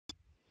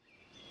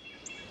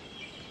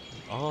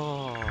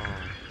Oh,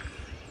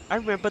 I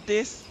remember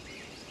this.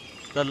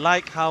 The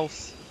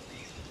lighthouse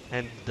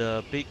and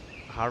the big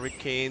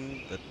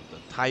hurricane, the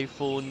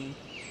typhoon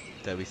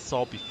that we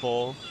saw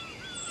before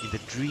in the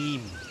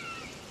dream.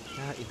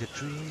 Yeah, in the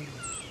dream.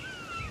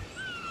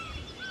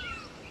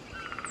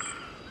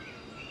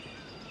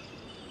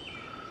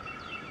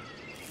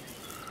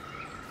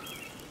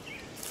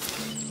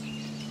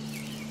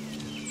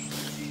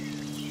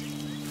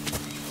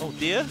 Oh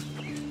dear.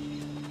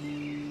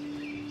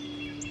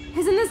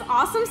 Isn't this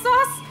awesome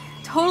sauce?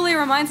 Totally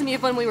reminds me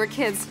of when we were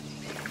kids.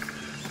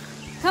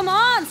 Come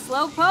on,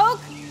 Slowpoke!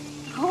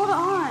 Hold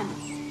on.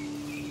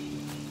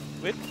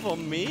 Wait for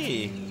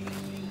me.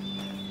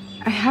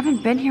 I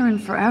haven't been here in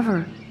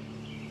forever.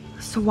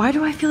 So why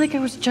do I feel like I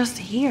was just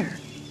here?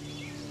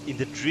 In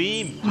the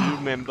dream, do you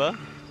remember?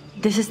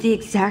 This is the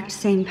exact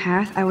same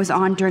path I was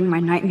on during my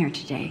nightmare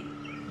today.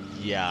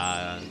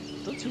 Yeah,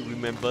 don't you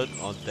remember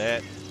on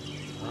that?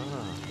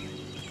 Ah,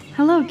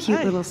 Hello, cute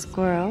Hi. little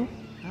squirrel.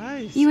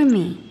 hi. You and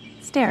me.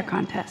 Stare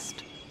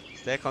contest.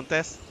 Stare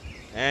contest,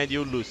 and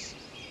you lose.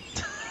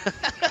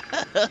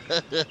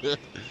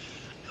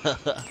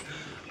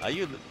 Are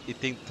you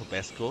eating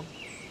Tabasco,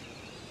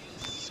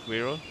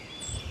 squirrel?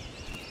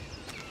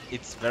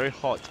 It's very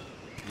hot,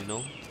 you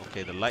know.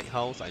 Okay, the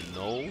lighthouse, I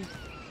know.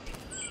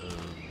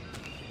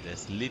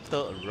 There's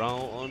litter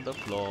around on the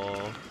floor.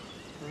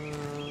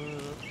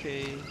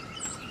 Okay.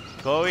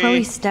 Chloe.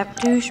 Chloe's step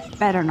douche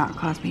better not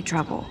cause me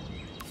trouble.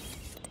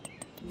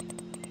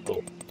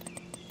 Oh.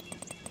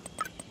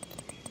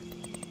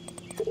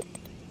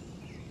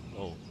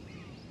 Oh.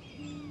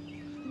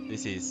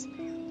 This is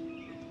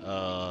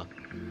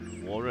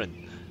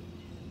Warren.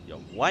 Your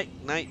white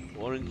knight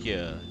Warren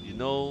here. You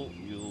know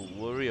you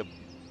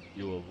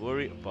were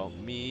worried about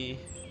me.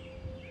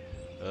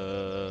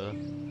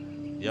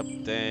 Yep,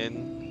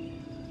 then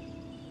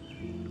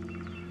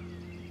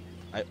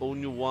I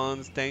own you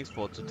once. Thanks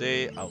for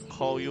today. I'll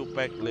call you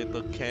back later,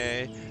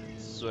 okay?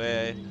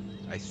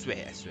 I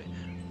swear.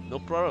 No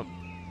problem.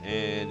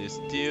 And you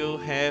still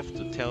have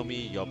to tell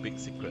me your big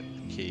secret,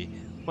 okay?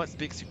 What's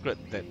big secret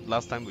that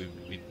last time we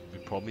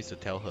promised to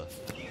tell her?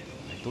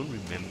 I don't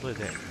remember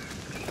that.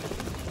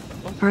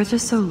 Birds are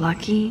so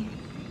lucky.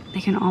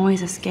 They can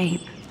always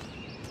escape.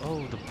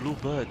 Oh, the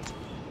bluebird.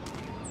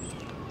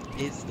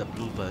 It's the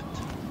bluebird.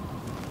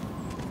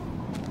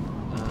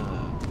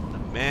 The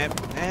map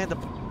and the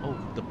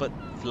bird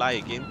fly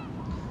again.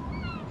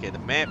 Okay, the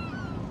map.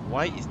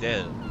 Why is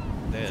there?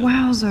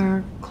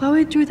 Wowzer.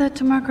 Chloe drew that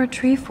to mark our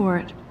tree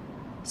fort.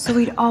 So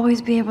we'd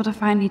always be able to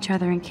find each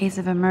other in case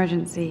of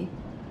emergency.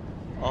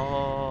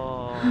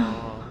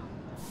 Oh,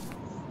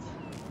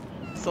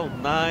 so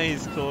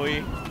nice,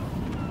 Chloe.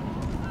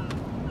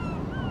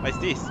 What's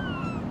this?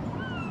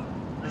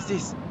 What's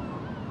this?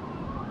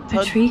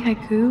 A tree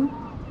haiku?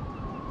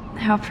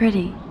 How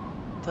pretty.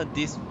 Turn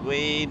this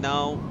way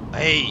now.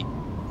 Hey,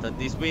 turn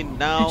this way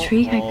now. A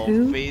tree or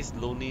haiku? face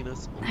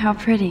loneliness. How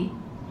pretty.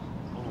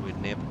 Oh, we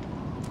never.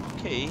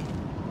 Okay.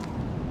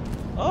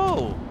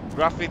 Oh,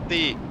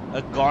 graffiti.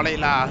 A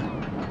gorilla.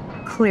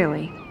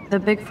 Clearly, the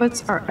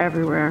Bigfoots are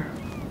everywhere.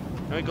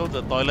 Can we go to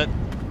the toilet?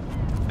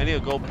 I need to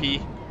go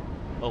pee.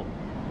 Oh,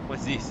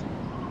 what's this?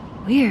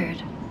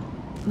 Weird.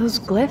 Those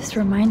glyphs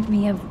remind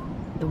me of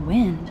the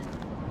wind.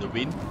 The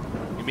wind?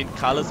 You mean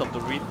colors of the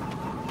wind?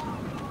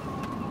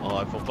 Oh,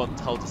 I forgot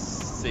how to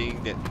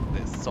sing that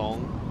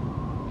song.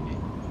 Okay.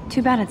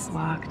 Too bad it's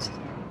locked.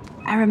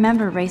 I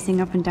remember racing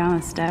up and down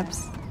the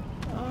steps.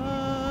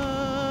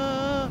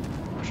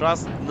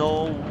 Trust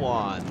no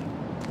one.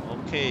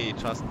 Okay,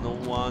 trust no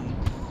one.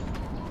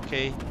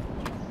 Okay.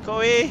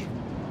 Chloe!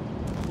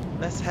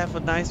 Let's have a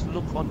nice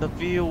look on the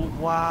view.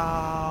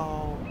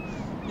 Wow!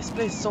 This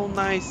place is so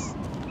nice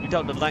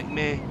without the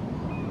nightmare.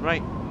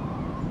 Right?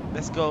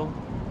 Let's go.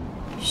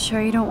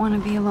 Sure you don't want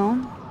to be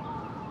alone?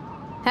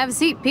 Have a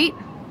seat, Pete.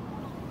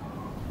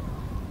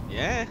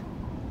 Yeah.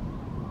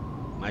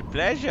 My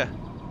pleasure.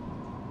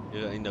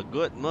 You're in a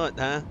good mood,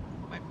 huh?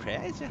 My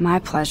pleasure. My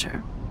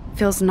pleasure.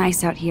 Feels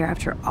nice out here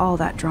after all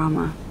that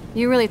drama.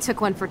 You really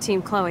took one for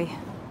Team Chloe.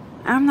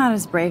 I'm not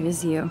as brave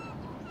as you.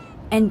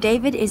 And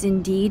David is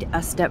indeed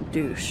a step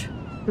douche.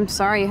 I'm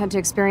sorry you had to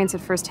experience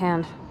it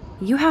firsthand.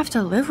 You have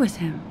to live with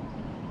him.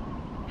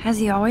 Has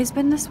he always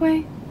been this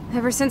way?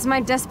 Ever since my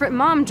desperate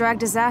mom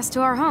dragged his ass to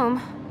our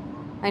home,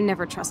 I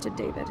never trusted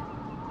David.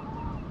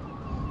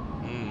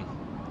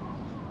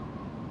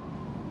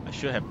 I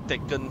should have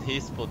taken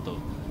his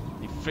photo.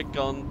 He freaked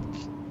on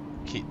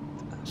kid.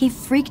 He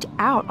freaked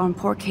out on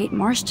poor Kate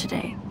Marsh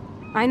today.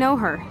 I know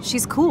her.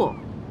 She's cool.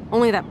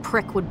 Only that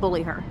prick would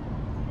bully her.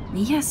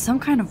 He has some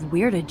kind of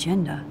weird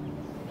agenda.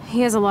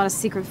 He has a lot of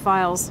secret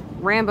files.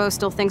 Rambo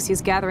still thinks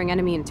he's gathering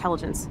enemy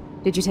intelligence.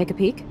 Did you take a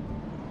peek?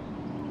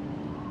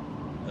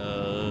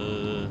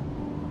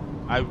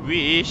 I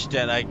wish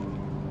that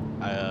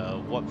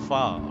what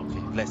file?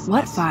 Okay, let's.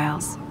 What ask.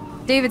 files?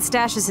 David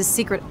stashes his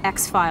secret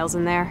X-files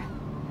in there.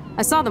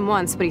 I saw them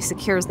once, but he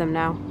secures them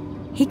now.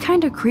 He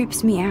kinda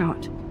creeps me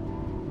out.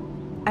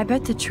 I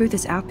bet the truth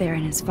is out there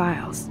in his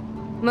files.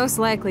 Most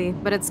likely,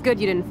 but it's good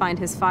you didn't find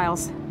his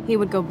files. he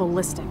would go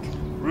ballistic.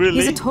 Really?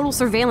 He's a total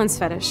surveillance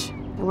fetish.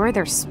 Where are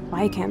there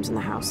spy cams in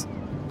the house?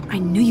 I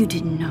knew you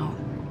didn't know.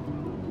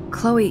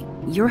 Chloe,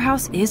 your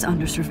house is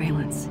under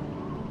surveillance.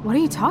 What are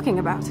you talking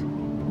about?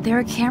 There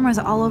are cameras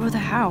all over the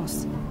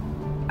house.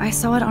 I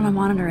saw it on a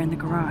monitor in the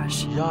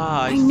garage. Yeah,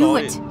 I saw knew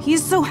it.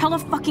 He's so hella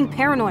fucking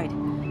paranoid.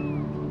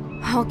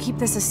 I'll keep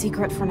this a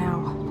secret for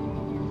now.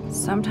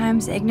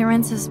 Sometimes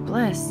ignorance is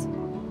bliss.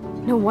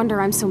 No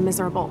wonder I'm so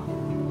miserable.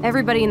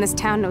 Everybody in this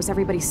town knows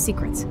everybody's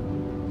secrets.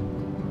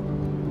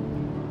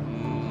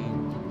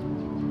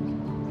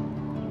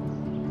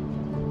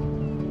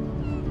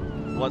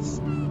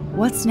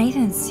 What's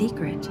Nathan's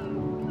secret?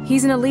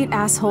 He's an elite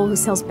asshole who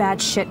sells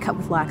bad shit cut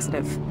with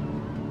laxative.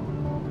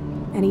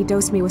 And he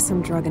dosed me with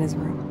some drug in his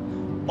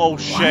room. Oh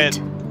shit.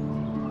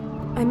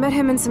 I met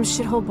him in some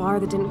shithole bar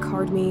that didn't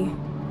card me.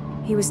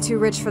 He was too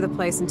rich for the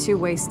place and too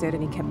wasted,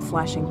 and he kept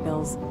flashing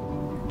bills.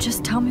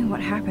 Just tell me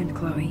what happened,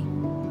 Chloe.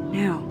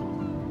 Now.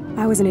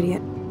 I was an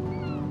idiot.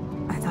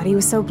 I thought he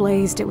was so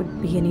blazed it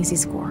would be an easy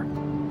score.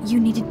 You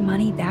needed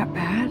money that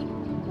bad?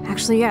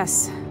 Actually,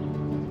 yes.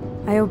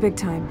 I owe big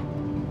time.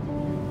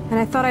 And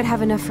I thought I'd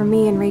have enough for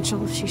me and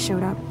Rachel if she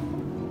showed up.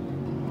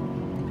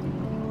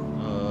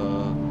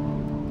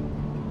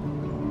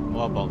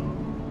 What about...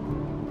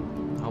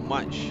 how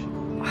much?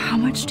 How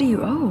much do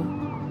you owe?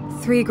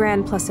 $3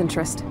 grand plus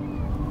interest.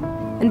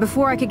 And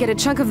before I could get a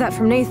chunk of that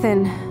from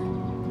Nathan,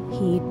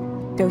 he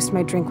dosed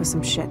my drink with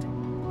some shit.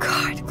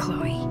 God,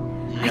 Chloe.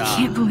 Yeah. I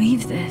can't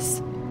believe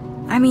this.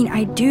 I mean,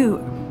 I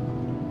do.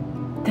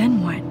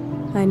 Then what?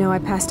 I know I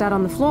passed out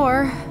on the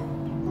floor.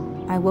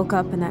 I woke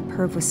up and that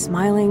perv was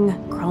smiling,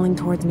 crawling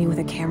towards me with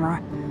a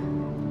camera.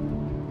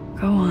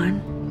 Go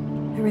on.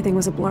 Everything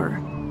was a blur.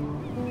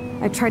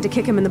 I tried to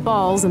kick him in the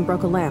balls and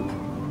broke a lamp.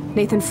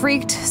 Nathan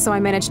freaked, so I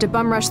managed to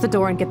bum rush the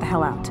door and get the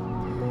hell out.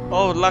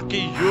 Oh, lucky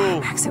you.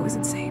 Max, it was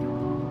insane.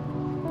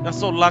 You're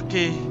so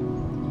lucky.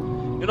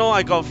 You know,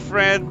 I got a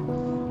friend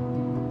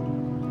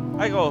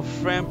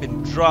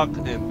been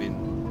drugged and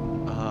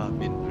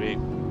been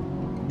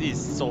raped. This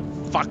is so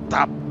fucked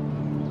up.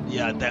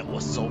 Yeah, that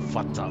was so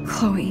fucked up.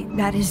 Chloe,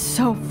 that is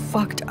so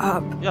fucked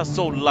up. You're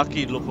so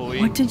lucky, Chloe.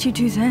 What did you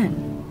do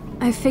then?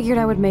 I figured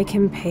I would make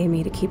him pay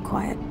me to keep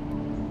quiet.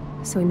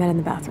 So we met in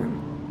the bathroom.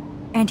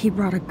 And he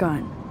brought a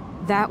gun.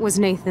 That was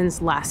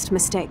Nathan's last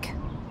mistake.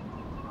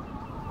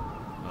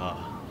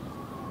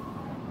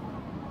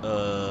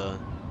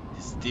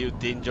 He's still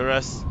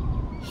dangerous.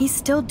 He's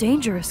still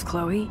dangerous,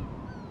 Chloe.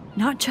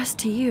 Not just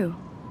to you.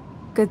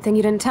 Good thing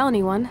you didn't tell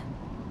anyone.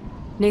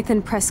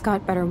 Nathan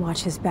Prescott better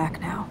watch his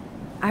back now.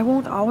 I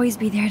won't always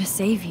be there to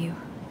save you.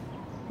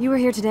 You were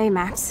here today,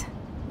 Max.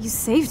 You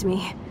saved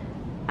me.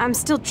 I'm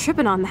still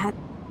tripping on that.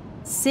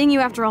 Seeing you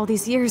after all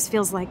these years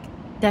feels like...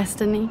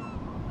 Destiny.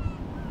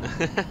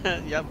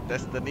 Yep,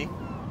 destiny.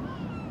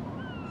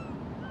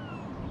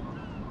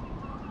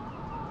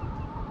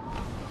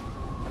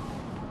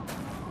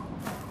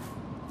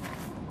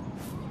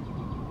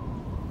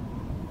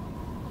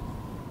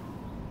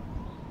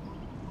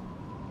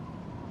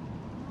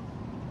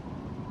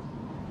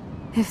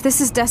 If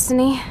this is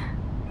destiny,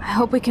 I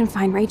hope we can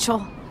find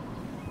Rachel.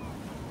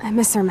 I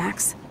miss her,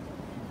 Max.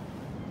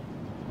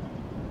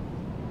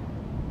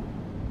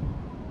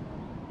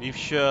 We've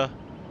sure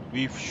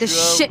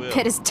This shit will.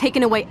 pit has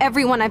taken away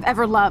everyone I've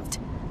ever loved.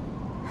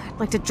 I'd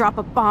like to drop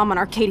a bomb on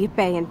Arcadia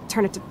Bay and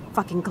turn it to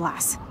fucking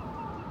glass.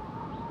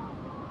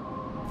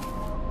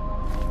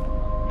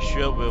 We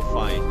sure will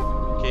find,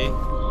 okay?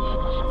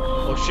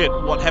 Oh shit,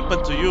 what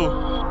happened to you?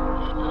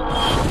 What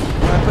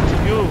happened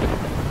to you?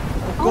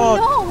 Oh god!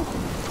 Oh no!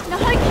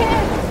 Not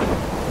again!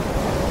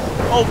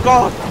 Oh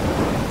god!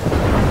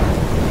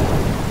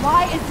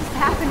 Why is this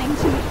happening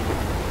to me?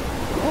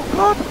 Oh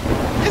god!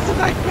 It's a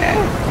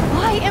nightmare!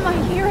 Why am I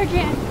here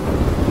again?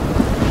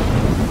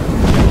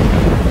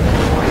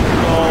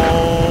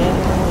 Oh!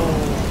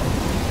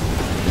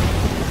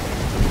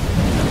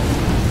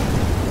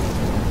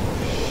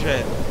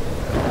 Shit.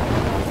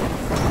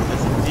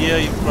 There's a deer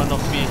in front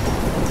of me.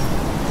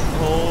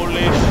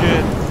 Holy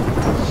shit.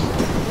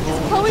 Is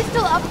Chloe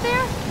still up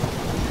there?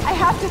 I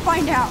have to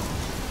find out.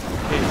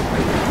 Okay,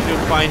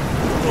 she'll find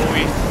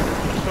Chloe.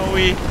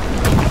 Chloe.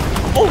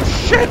 Oh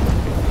shit!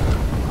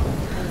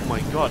 Oh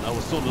my god, I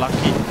was so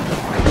lucky.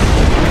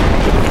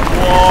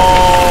 Whoa!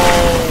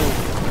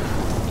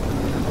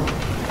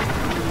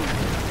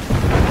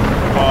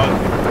 God.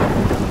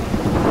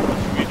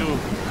 What should we do?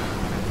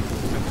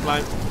 Can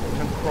climb,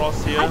 can cross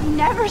here. I've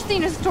never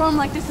seen a storm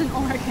like this in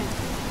Oregon.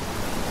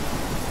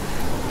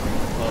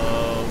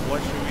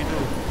 What should we do?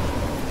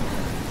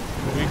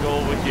 Can we go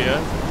over here?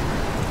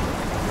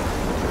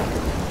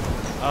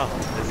 Ah,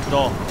 there's a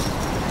door.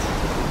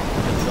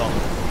 There's a door.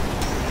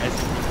 As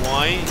you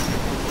wind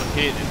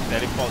ahead and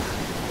teleport.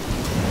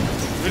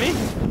 Really?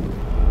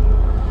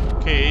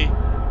 Okay,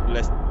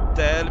 let's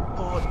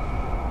teleport.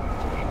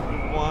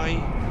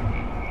 Rewind.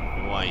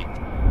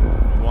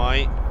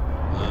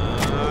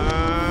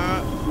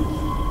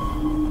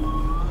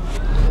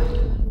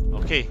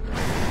 Okay,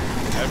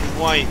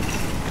 rewind.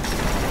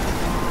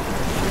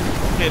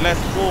 Okay,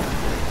 let's move.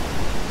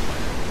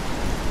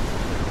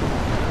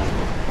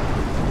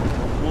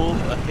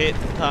 move ahead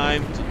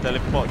time to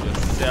teleport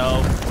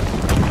yourself.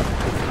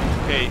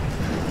 Okay.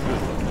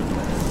 Good.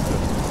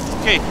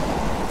 Okay.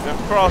 We're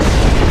across.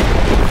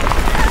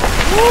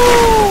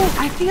 Woo!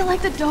 I feel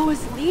like the dough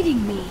is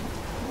leading me.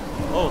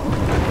 Oh.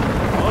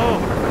 Oh.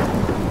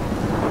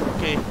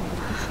 Okay.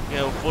 Okay,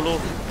 I'll follow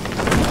him.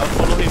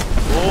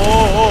 Oh,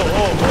 oh, oh,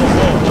 oh, oh,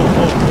 oh, oh,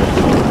 oh.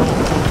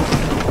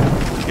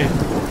 Okay.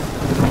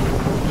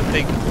 Good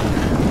thing.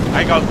 I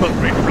got quick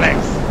reflex.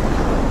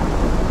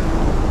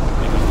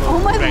 Oh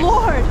my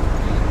lord!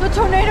 The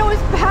tornado is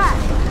back!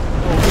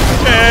 Oh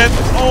shit!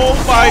 Oh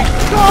my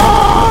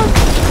god!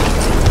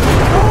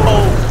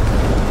 Oh.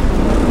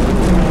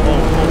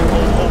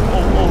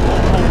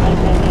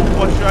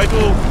 What should I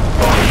do?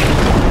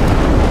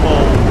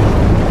 Oh.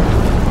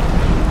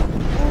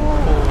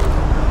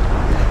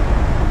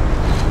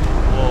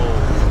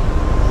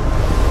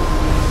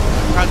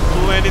 Can't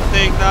do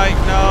anything right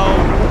now.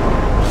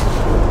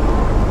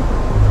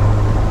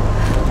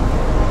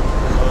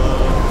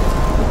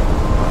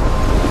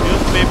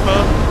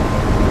 Newspaper.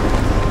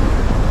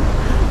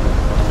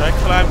 Should I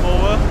climb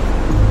over?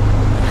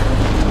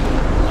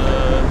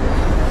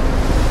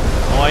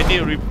 Oh, I need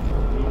to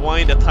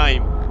rewind the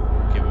time.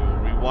 Okay, we will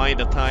rewind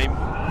the time.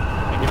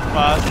 Make it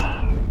fast.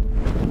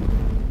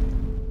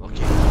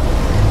 Okay,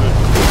 good.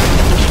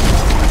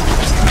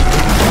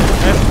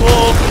 Let's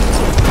move.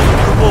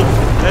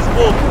 Let's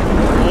move.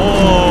 Oh.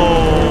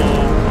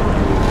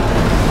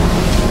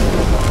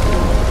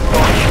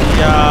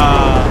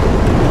 Yeah.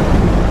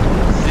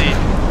 See.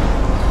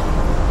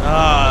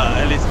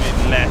 At least we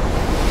left.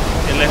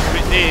 Okay, let's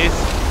read this.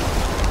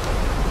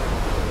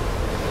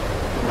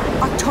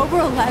 October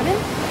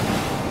 11th?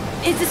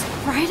 Is this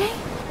Friday?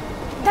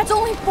 That's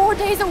only 4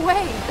 days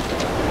away.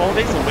 4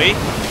 days away?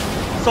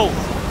 So,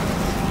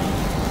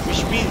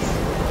 which means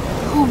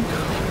Oh no.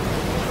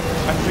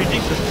 I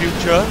predict the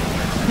future.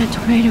 The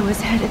tornado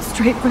is headed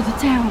straight for the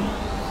town.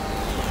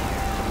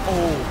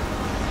 Oh.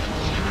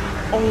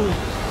 Oh.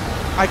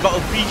 I got a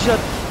vision.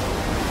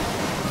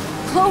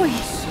 Chloe,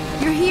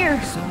 you're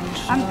here.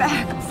 I'm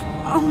back.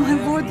 Oh my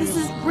lord, this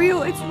is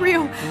real. It's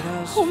real.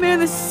 Oh man,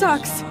 this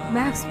sucks.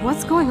 Max,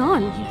 what's going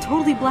on? You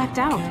totally blacked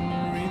out.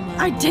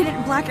 I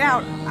didn't black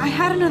out. I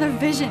had another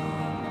vision.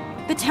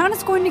 The town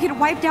is going to get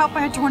wiped out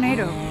by a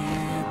tornado.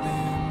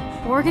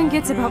 Oregon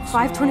gets about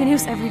 5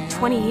 tornadoes every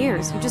 20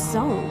 years. You just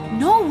zoned.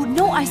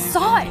 No, I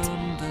saw it.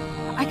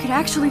 I could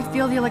actually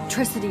feel the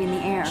electricity in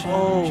the air.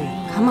 Oh.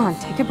 Come on,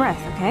 take a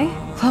breath, okay?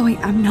 Chloe,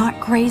 I'm not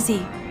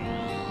crazy.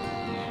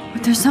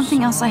 But there's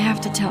something else I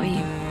have to tell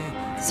you.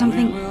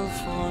 Something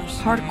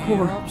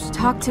hardcore.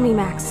 Talk to me,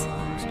 Max.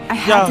 I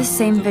had the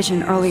same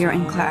vision earlier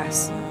in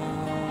class.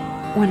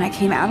 When I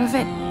came out of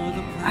it,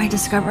 I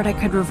discovered I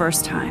could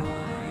reverse time.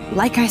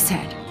 Like I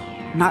said,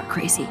 not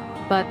crazy.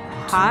 But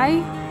high,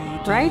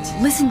 right?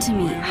 Listen to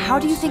me. How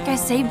do you think I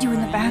saved you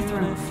in the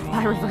bathroom?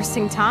 By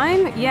reversing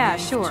time? Yeah,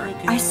 sure.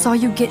 I saw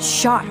you get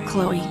shot,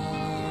 Chloe.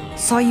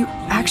 Saw you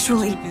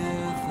actually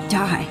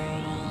die.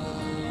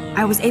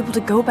 I was able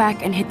to go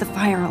back and hit the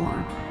fire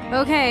alarm.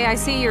 Okay, I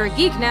see you're a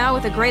geek now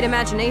with a great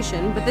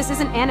imagination, but this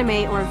isn't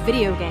anime or a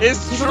video game.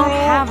 It's People true, don't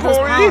have those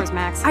Corey. powers,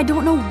 Max. I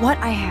don't know what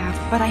I have,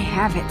 but I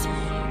have it.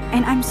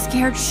 And I'm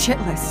scared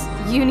shitless.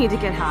 You need to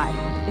get high.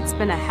 It's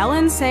been a hell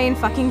insane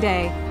fucking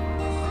day.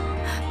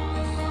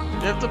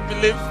 You have to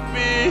believe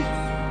me.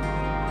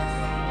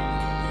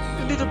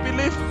 You need to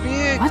believe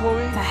me, What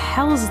Chloe. the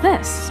hell is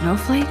this?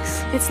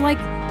 Snowflakes? It's like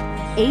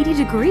 80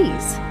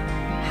 degrees.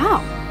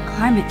 How?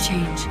 Climate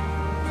change.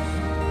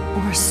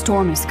 Or a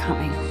storm is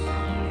coming.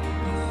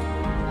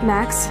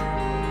 Max,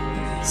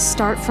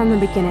 start from the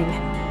beginning.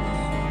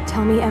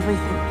 Tell me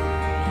everything.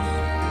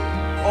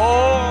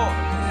 Oh,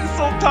 it's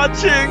so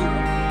touching.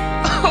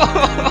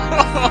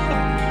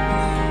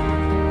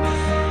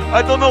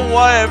 I don't know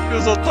why I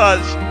feel so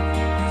touched.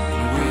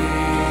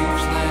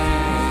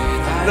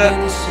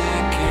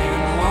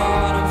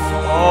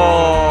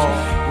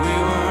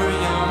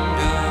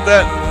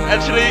 That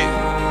actually,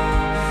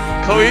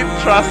 Chloe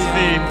trusts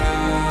me.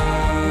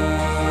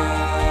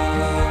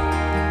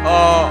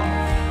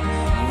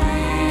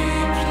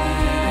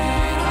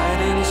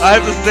 I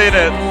have to say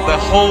that the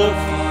whole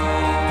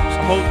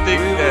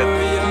thing that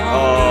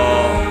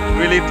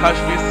really touched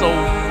me so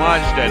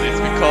much that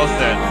it's because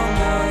that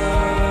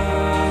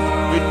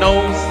we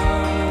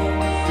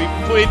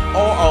put in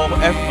all our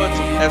effort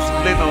to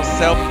explain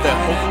ourselves that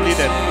hopefully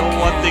that no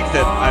one thinks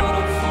that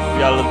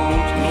we are a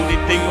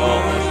lunatic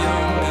or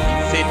an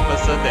insane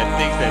person that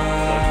thinks that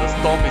the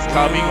storm is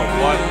coming or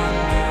what.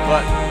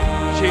 But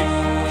she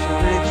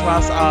really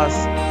trusts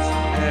us,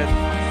 and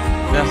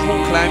the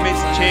whole climate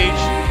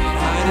change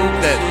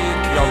prove that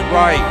you're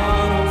right.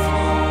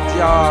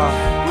 Yeah.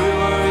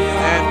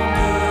 And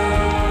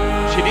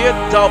she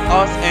didn't doubt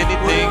us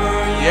anything.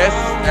 Yes,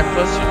 at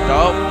first she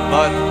doubted,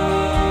 but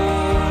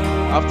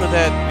after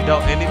that,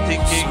 without any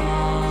thinking,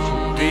 she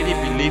really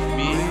believed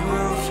me.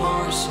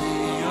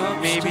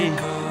 Maybe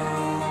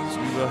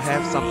we will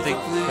have something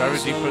very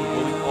different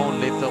going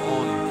on later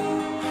on.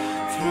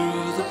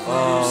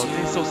 Oh,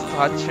 this is so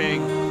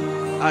touching.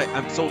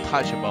 I'm so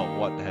touched about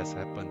what has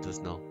happened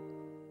just now.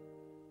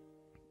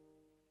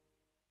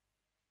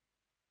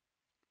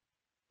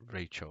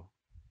 Rachel.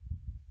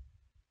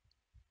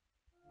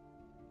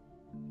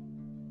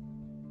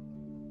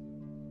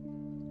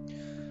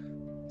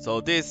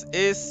 So this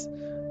is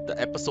the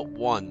episode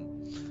 1.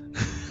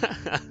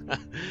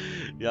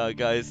 Yeah,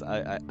 guys,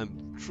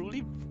 I'm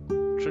truly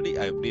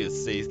I need to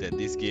say that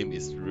this game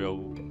is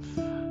real.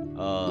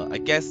 I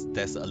guess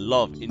there's a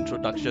lot of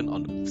introduction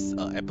on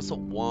episode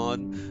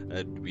 1,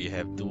 and we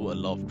have do a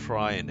lot of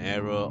try and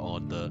error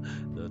on the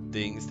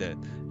things that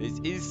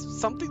is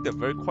something that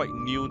very quite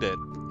new, that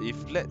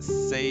if let's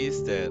say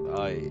that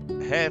I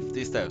have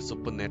this type of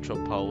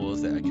supernatural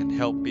powers that I can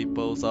help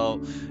people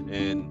out,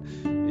 and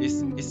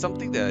it's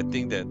something that I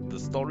think that the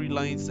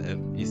storylines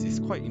is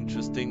quite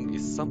interesting.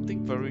 It's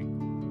something very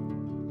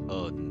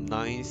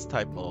nice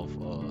type of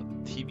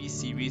TV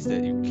series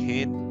that you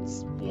can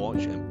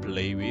watch and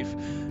play with.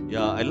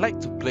 Yeah, I like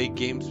to play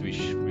games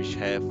which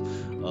have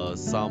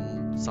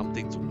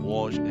something to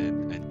watch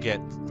and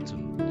get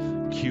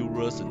to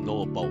curious and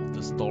know about the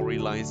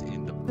storylines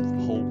in the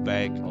whole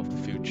bag of the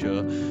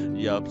future.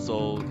 Yeah,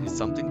 so it's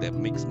something that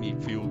makes me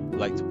feel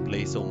like to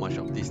play so much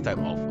of this type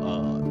of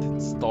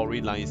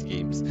storylines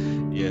games.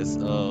 Yes,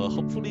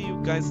 hopefully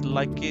you guys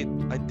like it.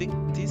 I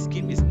think this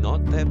game is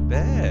not that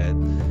bad.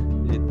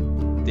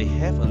 They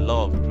have a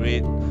lot of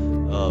great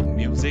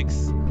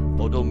musics,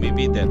 although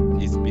maybe that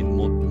is been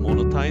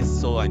monetized,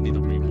 so I need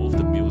to remove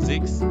the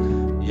musics.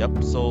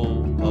 Yep,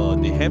 so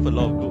they have a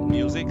lot of good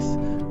musics.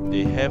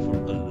 They have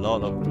a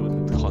lot of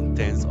good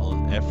contents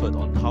on effort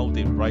on how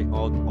they write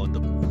on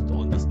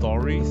the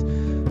stories,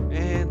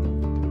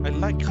 and I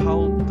like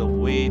how the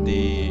way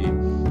they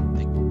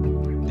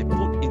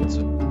put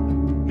into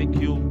make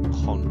you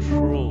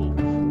control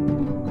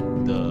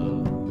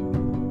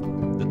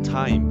the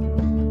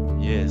time.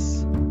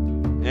 Yes.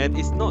 And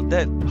it's not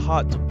that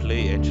hard to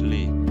play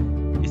actually.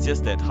 It's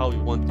just that how you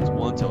want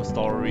your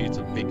story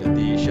to make a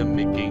decision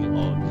making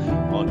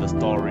on the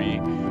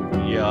story.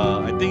 Yeah,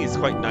 I think it's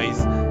quite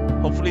nice.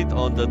 Hopefully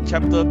on the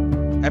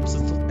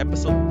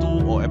episode 2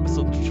 or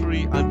episode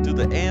 3 until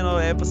the end of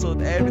the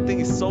episode, everything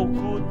is so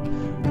good.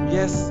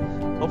 Yes,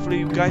 hopefully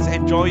you guys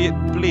enjoy it.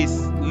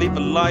 Please leave a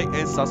like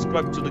and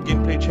subscribe to the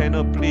gameplay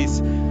channel, please.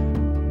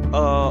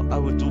 I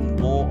will do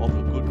more of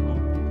a good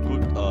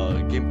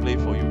gameplay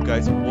for you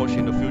guys to watch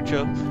in the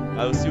future.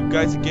 I will see you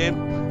guys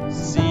again.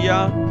 See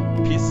ya.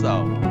 Peace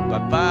out. Bye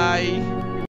bye.